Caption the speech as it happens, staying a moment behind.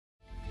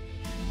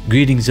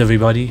Greetings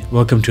everybody,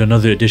 welcome to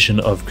another edition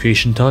of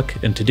Creation Talk,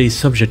 and today's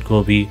subject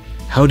will be,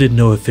 how did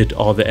Noah fit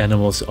all the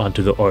animals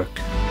onto the ark?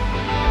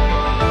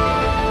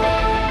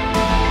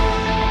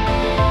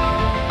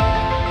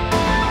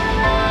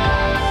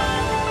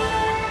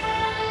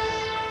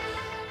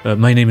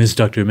 My name is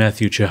Dr.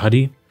 Matthew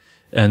Chahadi,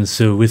 and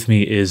so with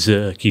me is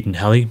Keaton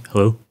Halley.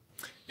 Hello.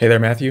 Hey there,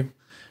 Matthew.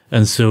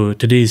 And so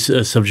today's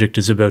subject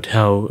is about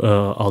how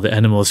all the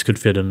animals could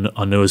fit on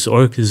Noah's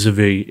Ark. This is a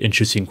very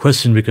interesting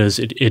question because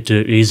it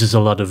raises a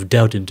lot of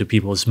doubt into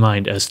people's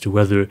mind as to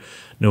whether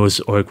Noah's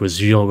Ark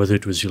was real, whether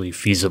it was really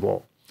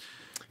feasible.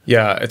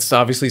 Yeah, it's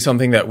obviously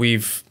something that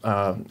we've,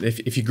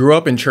 if you grew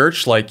up in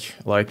church like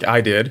I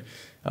did,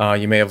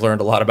 you may have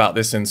learned a lot about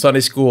this in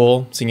Sunday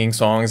school, singing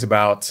songs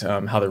about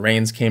how the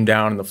rains came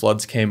down and the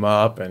floods came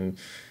up, and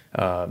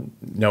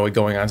Noah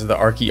going onto the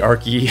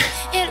arky.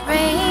 It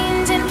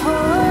rained and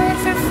poured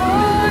for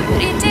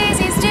 40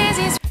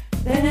 days.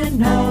 Then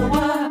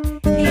Noah,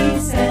 he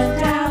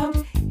sent out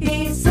a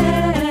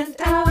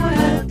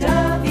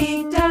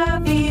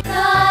dovey.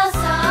 The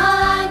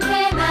sun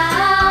came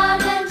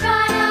out and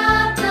dried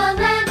up the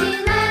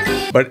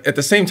landy. But at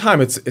the same time,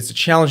 it's a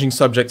challenging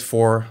subject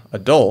for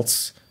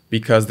adults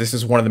because this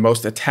is one of the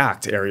most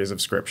attacked areas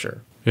of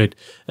Scripture. Right.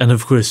 And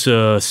of course,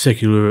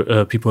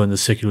 secular people in the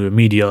secular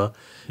media,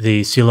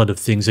 they say a lot of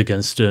things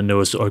against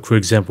Noah's Ark. For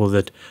example,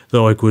 that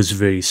the Ark was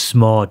very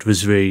small, it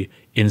was very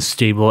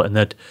unstable, and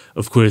that,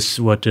 of course,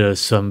 what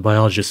some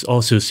biologists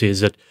also say is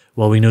that,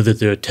 while we know that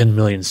there are 10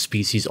 million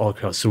species all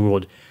across the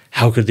world,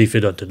 how could they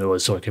fit onto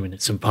Noah's Ark? I mean,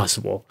 it's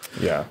impossible.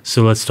 Yeah.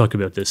 So let's talk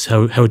about this,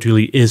 how it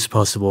really is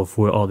possible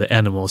for all the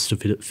animals to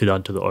fit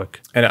onto the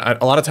Ark. And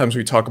a lot of times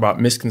we talk about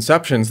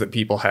misconceptions that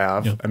people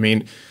have. Yeah. I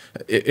mean,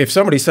 if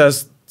somebody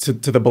says to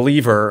the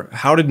believer,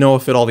 how did Noah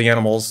fit all the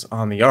animals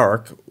on the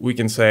ark? We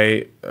can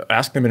say,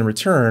 ask them in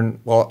return,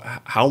 well,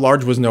 how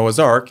large was Noah's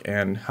ark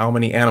and how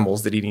many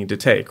animals did he need to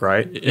take,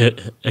 right?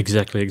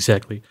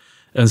 Exactly.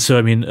 And so,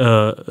 I mean,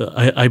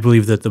 I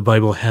believe that the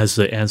Bible has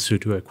the answer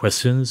to our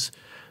questions.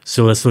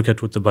 So let's look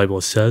at what the Bible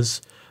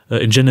says.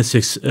 In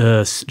Genesis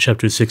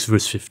chapter 6,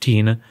 verse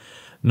 15,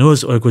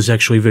 Noah's ark was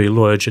actually very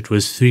large. It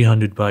was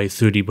 300 by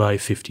 30 by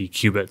 50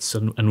 cubits,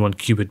 and 1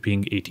 cubit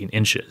being 18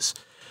 inches.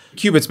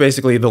 Cubit's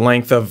basically the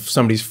length of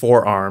somebody's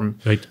forearm,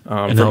 right?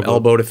 From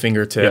elbow to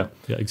fingertip.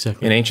 Yeah,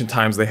 exactly. In ancient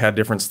times, they had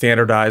different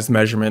standardized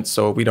measurements,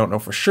 so we don't know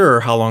for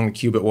sure how long the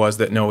cubit was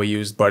that Noah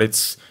used, but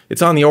it's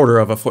on the order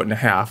of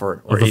 1.5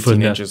 feet or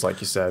 18 inches,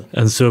 like you said.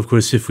 And so, of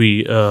course, if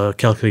we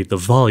calculate the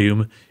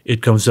volume,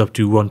 it comes up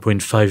to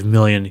 1.5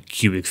 million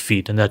cubic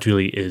feet, and that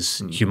really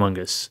is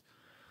humongous.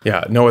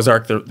 Yeah, Noah's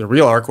Ark, the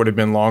real ark would have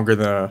been longer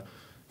than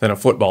a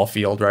football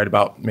field, right?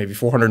 About maybe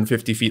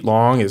 450 feet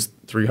long is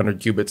 300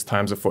 cubits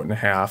times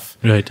 1.5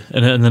 feet. Right,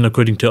 and then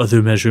according to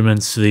other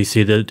measurements, they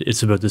say that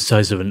it's about the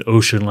size of an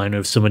ocean liner.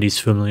 If somebody's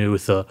familiar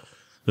with the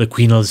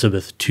Queen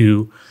Elizabeth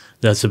II,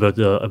 that's about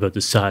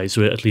the size,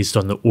 or at least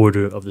on the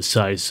order of the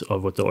size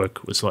of what the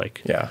ark was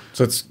like. Yeah,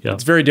 so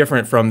it's very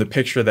different from the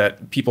picture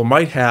that people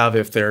might have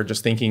if they're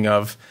just thinking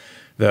of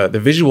the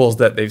visuals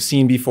that they've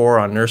seen before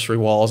on nursery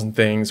walls and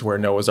things, where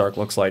Noah's Ark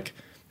looks like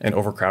an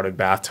overcrowded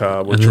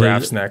bathtub with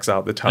giraffe necks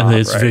out the top. And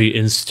it's very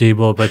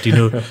unstable. But, you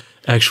know,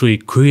 actually,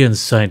 Korean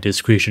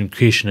scientists,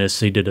 creationists,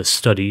 they did a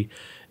study,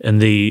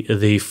 and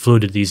they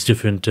floated these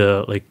different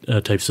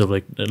types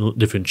of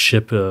different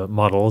ship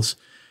models.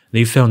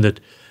 They found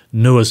that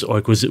Noah's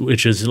Ark,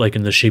 which is like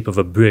in the shape of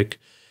a brick,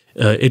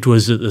 it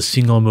was the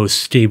single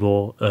most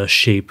stable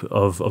shape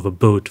of a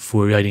boat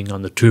for riding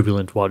on the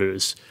turbulent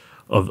waters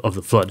of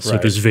the flood. So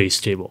it was very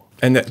stable.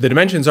 And the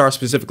dimensions are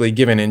specifically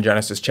given in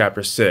Genesis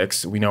chapter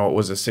 6. We know it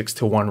was a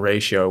 6-to-1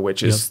 ratio,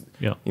 which is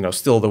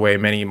still the way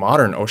many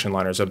modern ocean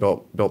liners are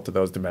built to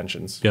those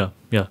dimensions. Yeah.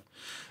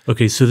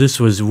 Okay, so this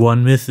was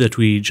one myth that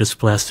we just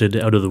blasted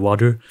out of the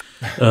water.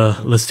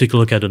 Let's take a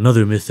look at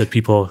another myth that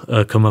people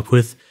come up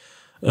with.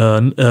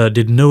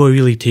 Did Noah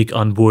really take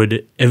on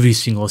board every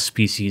single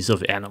species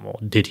of animal?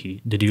 Did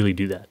he really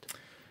do that?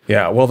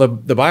 Yeah, well,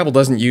 the Bible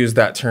doesn't use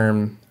that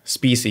term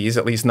species,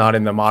 at least not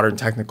in the modern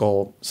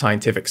technical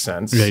scientific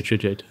sense. Right.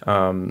 It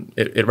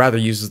rather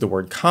uses the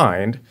word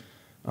kind.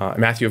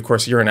 Matthew, of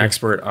course, you're an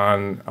expert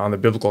on the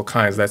biblical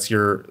kinds. That's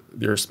your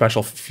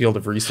special field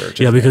of research.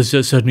 Yeah, because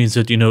that means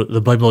that, you know, the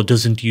Bible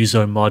doesn't use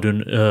our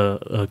modern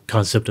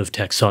concept of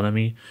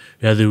taxonomy.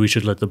 Rather, we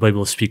should let the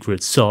Bible speak for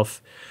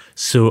itself.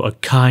 So a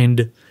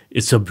kind,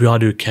 it's a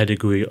broader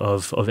category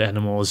of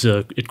animals.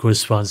 It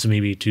corresponds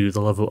maybe to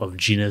the level of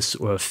genus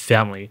or a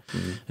family.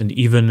 Mm-hmm. And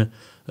even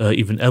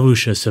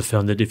evolutionists have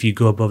found that if you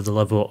go above the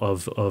level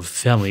of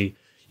family,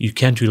 you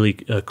can't really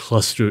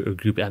cluster or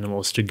group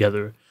animals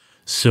together.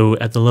 So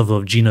at the level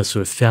of genus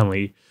or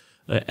family,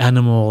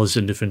 animals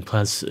and different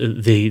plants,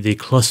 they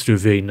cluster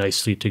very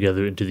nicely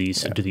together into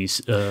these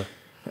units.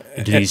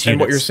 And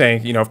what you're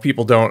saying, you know, if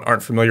people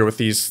aren't familiar with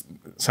these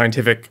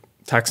scientific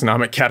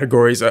taxonomic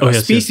categories, a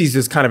species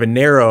is kind of a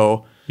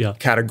narrow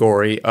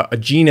category. A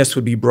genus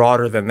would be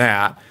broader than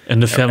that.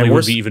 And the family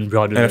would be even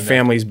broader than that. And a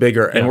family's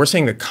bigger. And we're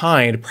saying the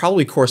kind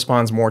probably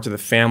corresponds more to the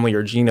family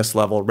or genus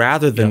level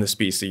rather than the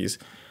species.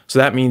 So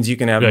that means you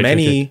can have Right,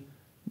 many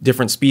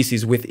different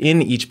species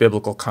within each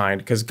biblical kind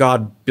because God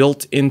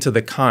built into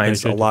the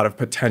kinds Right. a lot of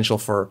potential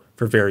for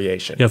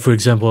variation. Yeah, for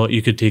example,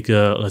 you could take,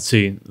 let's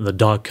say, the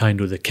dog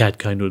kind or the cat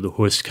kind or the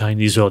horse kind.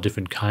 These are all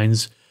different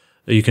kinds.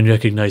 You can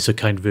recognize a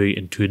kind very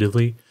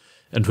intuitively.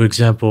 And for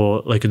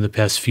example, like in the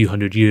past few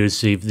hundred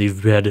years,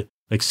 they've bred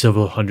like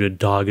several hundred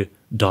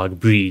dog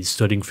breeds,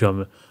 starting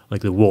from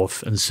like the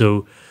wolf. And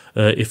so,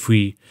 if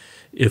we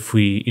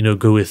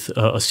go with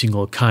a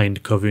single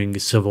kind covering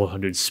several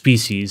hundred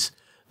species,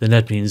 then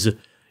that means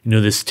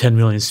this 10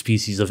 million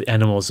species of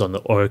animals on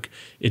the ark,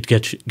 it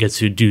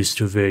gets reduced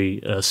to a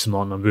very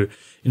small number.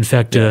 In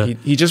fact,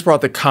 He just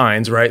brought the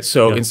kinds, right?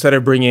 So instead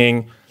of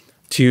bringing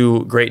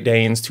 2 Great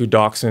Danes, 2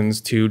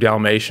 Dachshunds, 2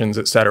 Dalmatians,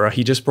 etc.,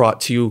 he just brought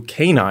 2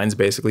 canines.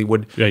 Basically,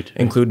 would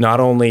include not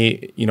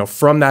only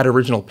from that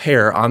original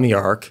pair on the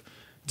ark,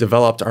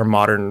 developed our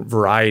modern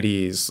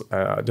varieties,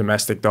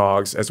 domestic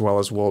dogs, as well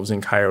as wolves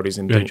and coyotes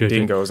and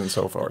dingoes and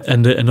so forth.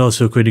 And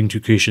also, according to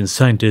creation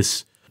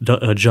scientists,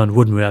 John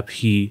Woodenrap,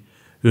 he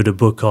wrote a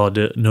book called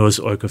Noah's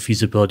Ark: A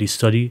Feasibility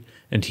Study,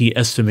 and he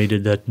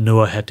estimated that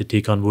Noah had to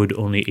take on board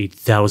only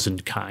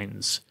 8,000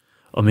 kinds,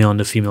 a male and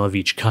a female of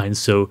each kind.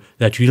 So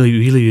that really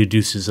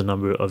reduces the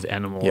number of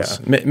animals.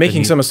 Yeah,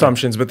 making some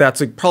assumptions, but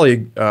that's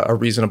probably a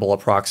reasonable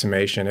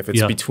approximation if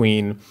it's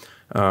between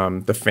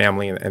the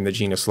family and the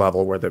genus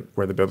level where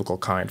the biblical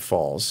kind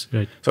falls.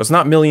 Right. So it's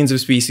not millions of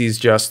species,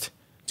 just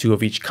 2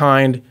 of each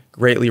kind.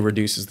 Greatly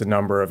reduces the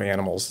number of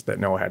animals that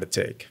Noah had to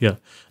take. Yeah,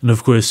 and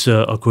of course,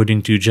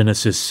 according to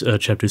Genesis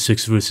chapter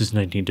 6, verses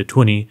 19 to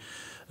 20,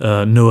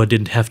 Noah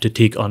didn't have to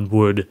take on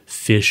board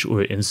fish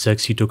or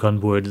insects. He took on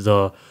board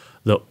the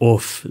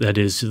off, that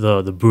is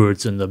the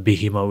birds, and the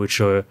behema,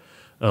 which are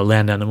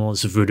land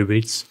animals,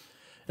 vertebrates.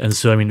 And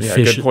so, I mean,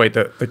 fish... Good point.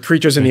 The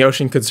creatures in the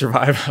ocean could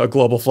survive a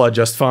global flood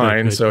just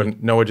fine.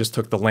 Noah just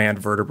took the land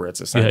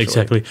vertebrates, essentially. Yeah,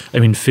 exactly. I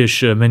mean,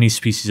 fish, many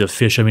species of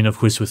fish. I mean, of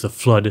course, with a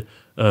flood,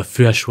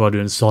 fresh water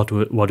and salt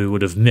water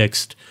would have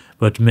mixed,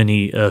 but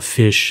many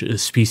fish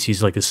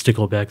species, like a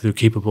stickleback, they're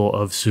capable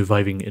of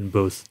surviving in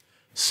both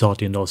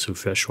salty and also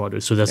fresh water.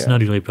 So that's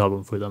not really a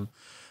problem for them.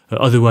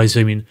 Otherwise,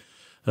 I mean,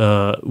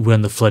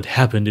 when the flood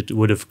happened, it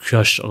would have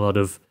crushed a lot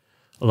of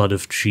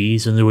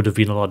trees, and there would have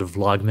been a lot of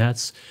log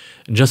mats.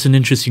 And just an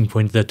interesting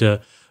point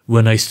that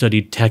when I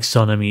studied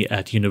taxonomy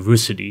at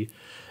university,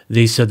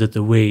 they said that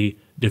the way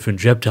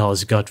different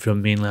reptiles got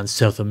from mainland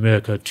South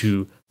America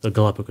to the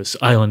Galapagos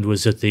Island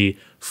was that they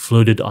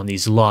floated on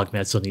these log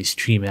mats, on these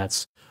tree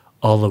mats,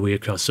 all the way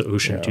across the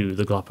ocean to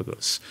the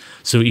Galapagos.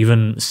 So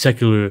even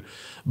secular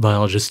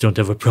biologists don't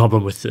have a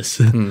problem with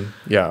this.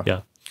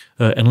 Yeah.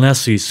 And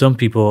lastly, some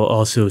people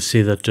also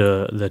say that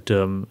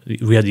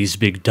we had these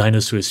big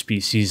dinosaur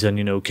species,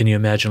 and can you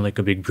imagine like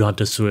a big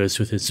brontosaurus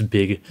with its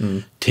big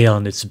tail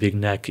and its big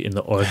neck in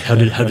the ark? How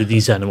did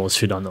these animals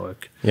fit on the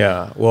ark?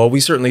 Yeah, well, we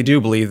certainly do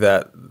believe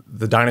that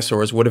the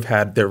dinosaurs would have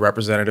had their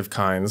representative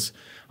kinds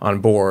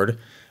on board.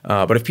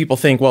 But if people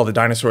think, well, the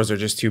dinosaurs are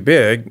just too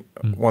big,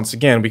 once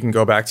again, we can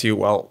go back to,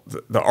 well,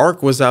 the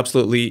ark was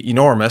absolutely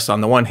enormous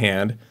on the one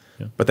hand,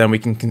 but then we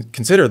can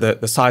consider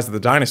the size of the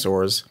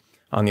dinosaurs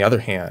on the other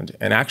hand.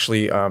 And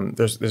actually,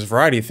 there's a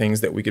variety of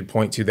things that we could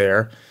point to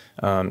there.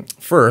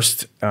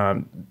 First,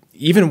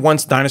 even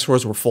once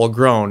dinosaurs were full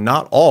grown,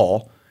 not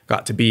all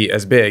got to be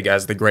as big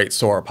as the great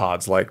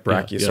sauropods like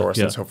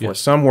Brachiosaurus and so forth.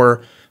 Some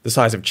were the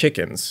size of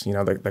chickens.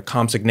 The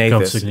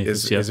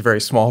Compsognathus is a very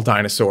small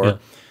dinosaur.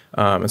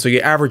 And so you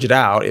average it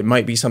out, it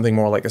might be something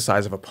more like the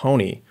size of a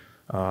pony.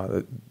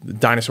 The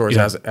dinosaurs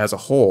as a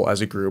whole,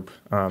 as a group,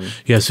 so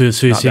you're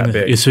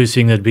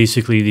saying that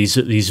basically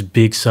these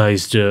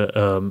big-sized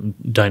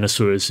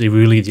dinosaurs, they're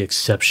really the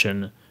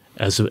exception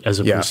as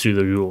opposed to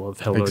the rule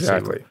of how large they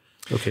were.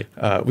 Okay.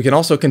 We can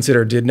also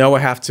consider, did Noah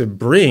have to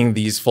bring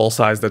these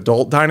full-sized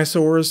adult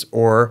dinosaurs,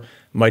 or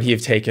might he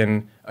have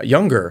taken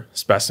younger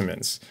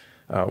specimens?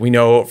 We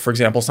know, for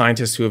example,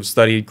 scientists who have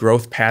studied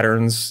growth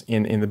patterns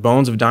in the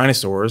bones of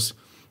dinosaurs,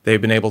 they've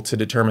been able to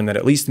determine that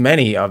at least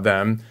many of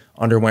them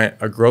underwent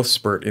a growth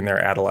spurt in their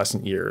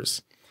adolescent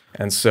years.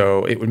 And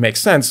so it would make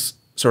sense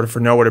sort of for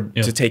Noah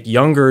to take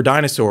younger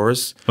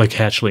dinosaurs. Like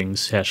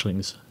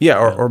hatchlings. Yeah,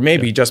 or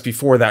maybe just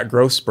before that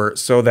growth spurt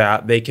so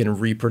that they can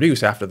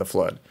reproduce after the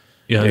flood.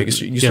 Yeah,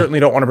 you certainly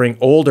don't want to bring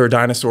older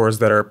dinosaurs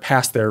that are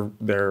past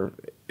the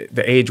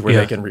age where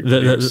they can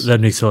reproduce.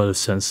 That makes a lot of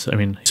sense. I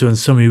mean, so in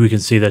summary, we can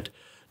say that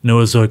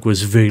Noah's Ark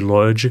was very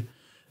large,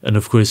 and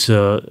of course,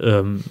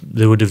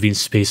 there would have been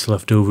space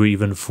left over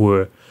even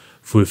for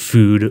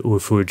food or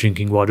for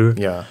drinking water.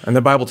 Yeah, and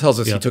the Bible tells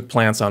us he took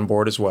plants on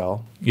board as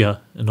well. Yeah,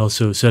 and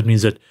also, so that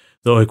means that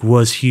the ark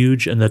was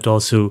huge, and that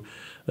also,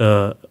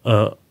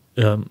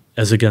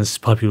 as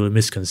against popular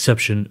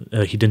misconception,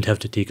 he didn't have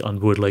to take on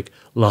board like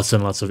lots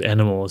and lots of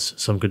animals.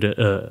 Some could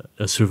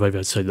survive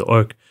outside the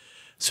ark.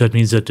 So that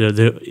means that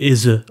there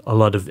is a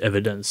lot of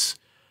evidence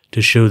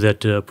to show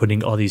that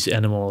putting all these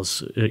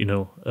animals,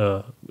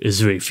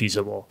 is very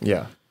feasible.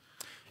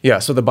 Yeah.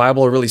 So the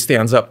Bible really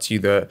stands up to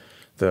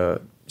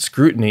the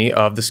scrutiny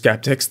of the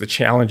skeptics, the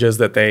challenges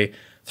that they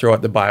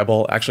throughout the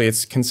Bible. Actually,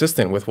 it's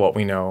consistent with what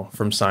we know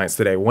from science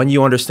today when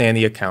you understand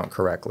the account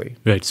correctly.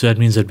 Right. So that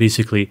means that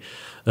basically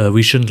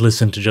we shouldn't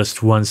listen to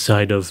just one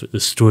side of the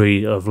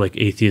story of like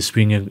atheists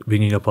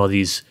bringing up all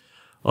these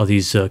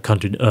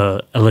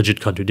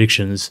alleged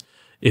contradictions.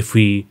 If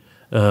we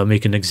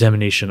make an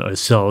examination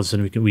ourselves,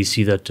 and we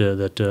see that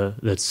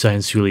that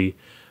science really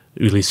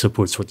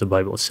supports what the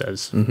Bible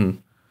says. Mm-hmm.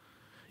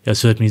 Yeah.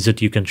 So that means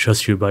that you can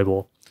trust your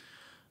Bible.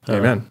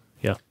 Amen.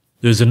 Yeah.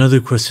 There's another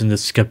question that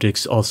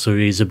skeptics also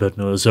raise about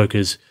Noah's Ark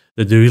is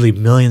that there are really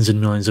millions and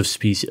millions of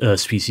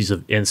species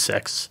of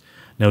insects.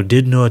 Now,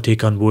 did Noah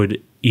take on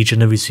board each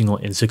and every single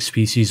insect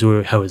species,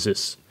 or how is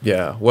this?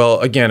 Yeah. Well,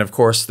 again, of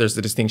course, there's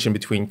the distinction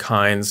between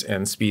kinds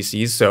and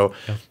species. So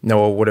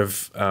Noah would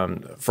have,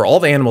 for all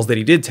the animals that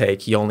he did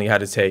take, he only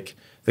had to take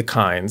the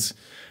kinds.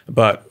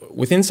 But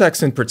with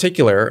insects in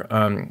particular,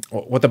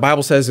 what the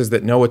Bible says is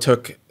that Noah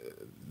took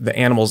the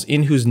animals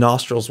in whose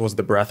nostrils was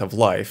the breath of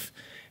life.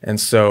 And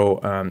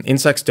so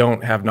insects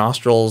don't have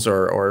nostrils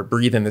or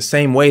breathe in the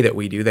same way that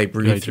we do. They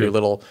breathe through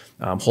little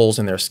holes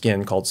in their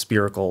skin called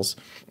spiracles.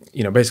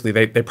 You know, basically,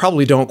 they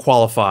probably don't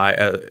qualify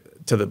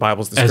to the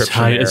Bible's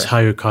description as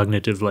higher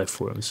cognitive life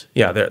forms.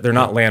 Yeah, they're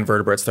not land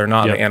vertebrates. They're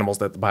not the animals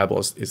that the Bible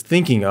is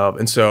thinking of.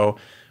 And so,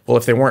 well,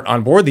 if they weren't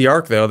on board the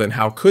ark, though, then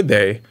how could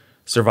they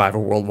survive a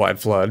worldwide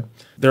flood?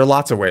 There are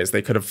lots of ways.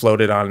 They could have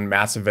floated on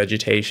massive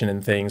vegetation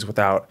and things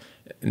without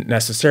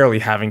necessarily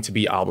having to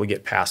be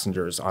obligate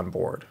passengers on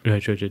board.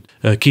 Right.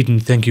 Keaton,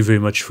 thank you very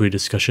much for your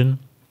discussion.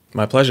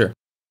 My pleasure.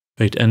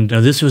 Right, and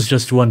now this was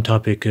just one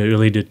topic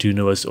related to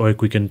Noah's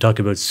Ark. We can talk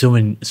about so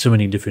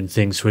many different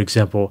things. For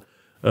example,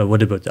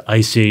 what about the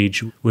Ice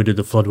Age? Where did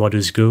the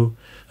floodwaters go?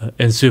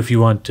 And so if you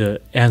want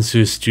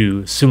answers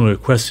to similar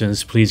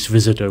questions, please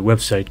visit our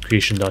website,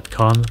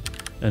 creation.com,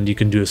 and you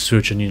can do a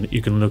search and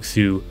you can look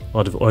through a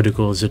lot of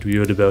articles that we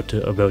wrote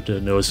about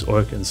Noah's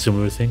Ark and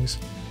similar things.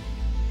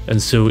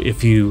 And so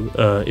if you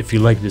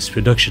like this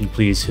production,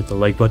 please hit the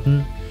like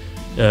button,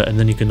 and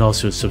then you can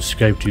also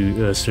subscribe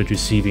to start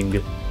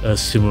receiving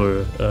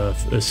similar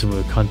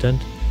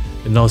content.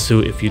 And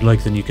also, if you'd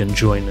like, then you can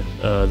join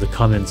the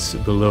comments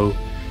below.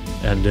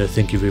 And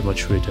thank you very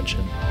much for your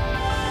attention.